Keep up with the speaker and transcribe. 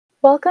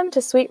Welcome to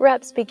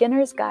SuiteRep's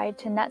Beginner's Guide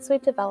to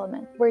NetSuite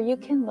Development, where you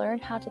can learn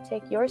how to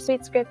take your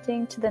suite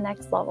scripting to the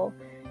next level.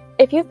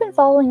 If you've been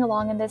following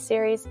along in this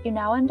series, you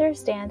now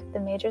understand the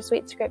major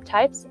suite script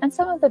types and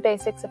some of the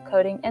basics of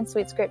coding in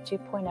SuiteScript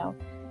 2.0.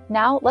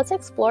 Now, let's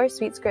explore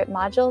SuiteScript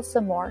modules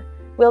some more.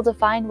 We'll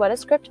define what a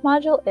script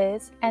module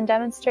is and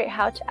demonstrate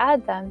how to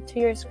add them to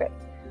your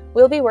script.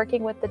 We'll be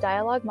working with the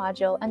dialog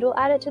module and we'll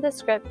add it to the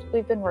script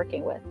we've been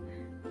working with.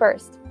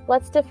 First,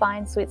 let's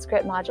define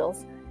SuiteScript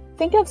modules.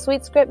 Think of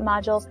SuiteScript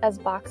modules as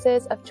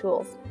boxes of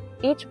tools.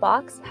 Each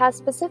box has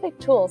specific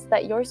tools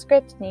that your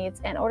script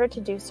needs in order to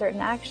do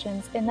certain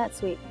actions in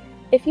NetSuite.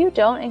 If you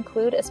don't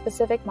include a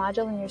specific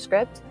module in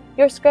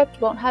your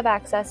script won't have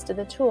access to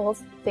the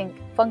tools, think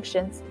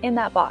functions, in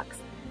that box.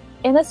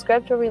 In the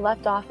script where we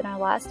left off in our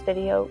last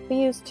video, we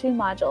used two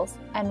modules,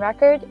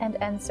 nRecord and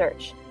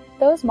nSearch.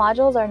 Those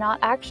modules are not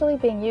actually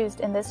being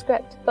used in this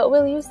script, but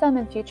we'll use them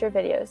in future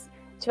videos.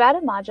 To add a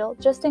module,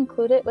 just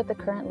include it with the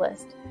current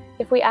list.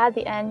 If we add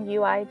the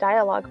NUI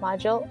dialog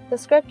module, the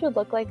script would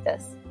look like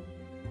this.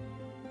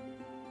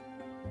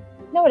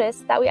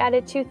 Notice that we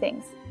added two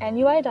things,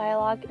 NUI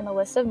dialog in the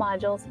list of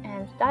modules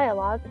and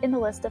dialog in the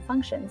list of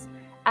functions.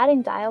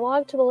 Adding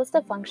dialog to the list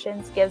of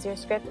functions gives your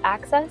script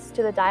access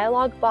to the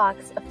dialog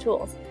box of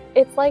tools.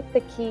 It's like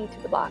the key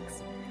to the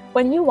box.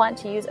 When you want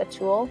to use a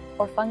tool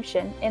or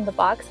function in the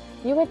box,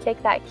 you would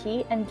take that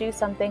key and do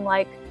something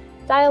like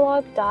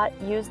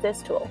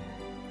dialog.useThisTool.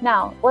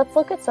 Now, let's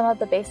look at some of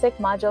the basic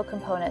module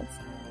components.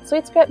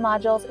 SuiteScript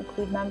modules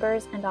include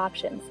members and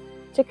options.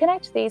 To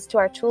connect these to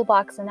our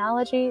toolbox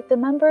analogy, the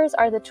members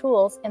are the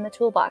tools in the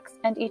toolbox,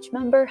 and each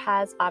member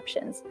has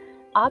options.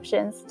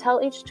 Options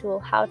tell each tool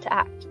how to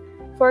act.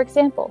 For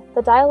example,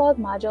 the dialog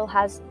module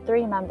has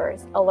three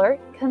members: alert,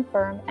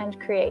 confirm, and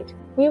create.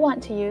 We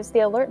want to use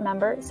the alert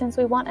member since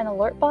we want an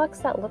alert box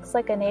that looks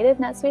like a native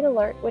NetSuite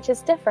alert, which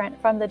is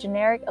different from the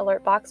generic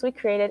alert box we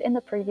created in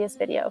the previous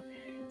video.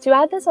 To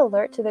add this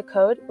alert to the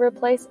code,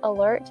 replace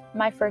alert,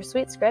 my first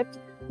suite script,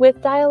 with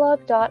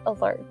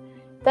dialog.alert.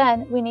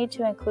 Then we need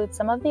to include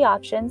some of the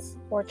options,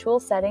 or tool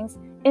settings,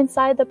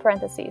 inside the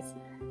parentheses.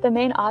 The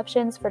main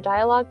options for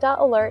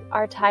dialog.alert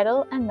are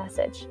title and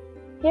message.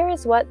 Here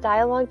is what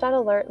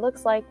dialog.alert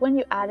looks like when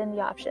you add in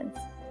the options.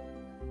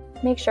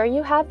 Make sure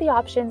you have the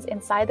options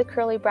inside the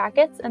curly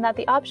brackets and that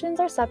the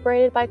options are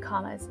separated by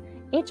commas.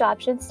 Each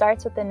option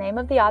starts with the name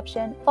of the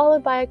option,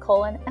 followed by a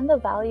colon and the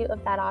value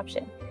of that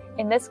option.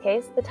 In this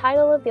case, the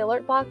title of the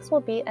alert box will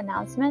be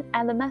announcement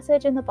and the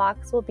message in the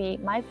box will be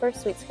my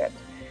first suite script.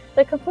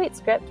 The complete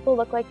script will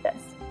look like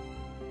this.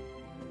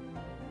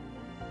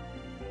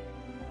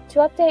 To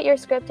update your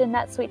script in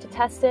NetSuite to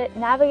test it,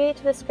 navigate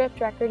to the script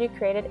record you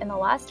created in the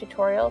last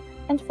tutorial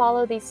and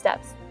follow these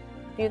steps.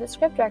 View the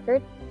script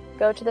record,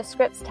 go to the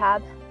Scripts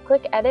tab,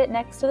 click Edit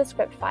next to the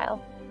script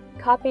file,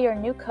 copy your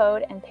new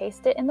code and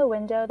paste it in the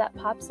window that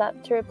pops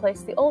up to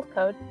replace the old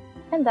code,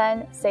 and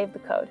then save the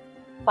code.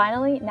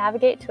 Finally,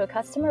 navigate to a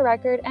customer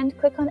record and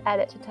click on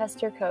Edit to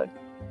test your code.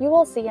 You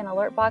will see an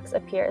alert box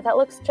appear that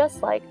looks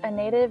just like a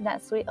native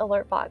NetSuite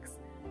alert box.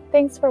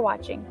 Thanks for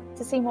watching.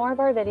 To see more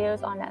of our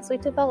videos on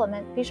NetSuite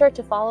development, be sure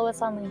to follow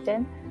us on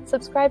LinkedIn,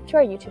 subscribe to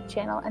our YouTube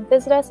channel, and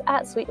visit us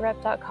at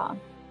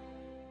SuiteRep.com.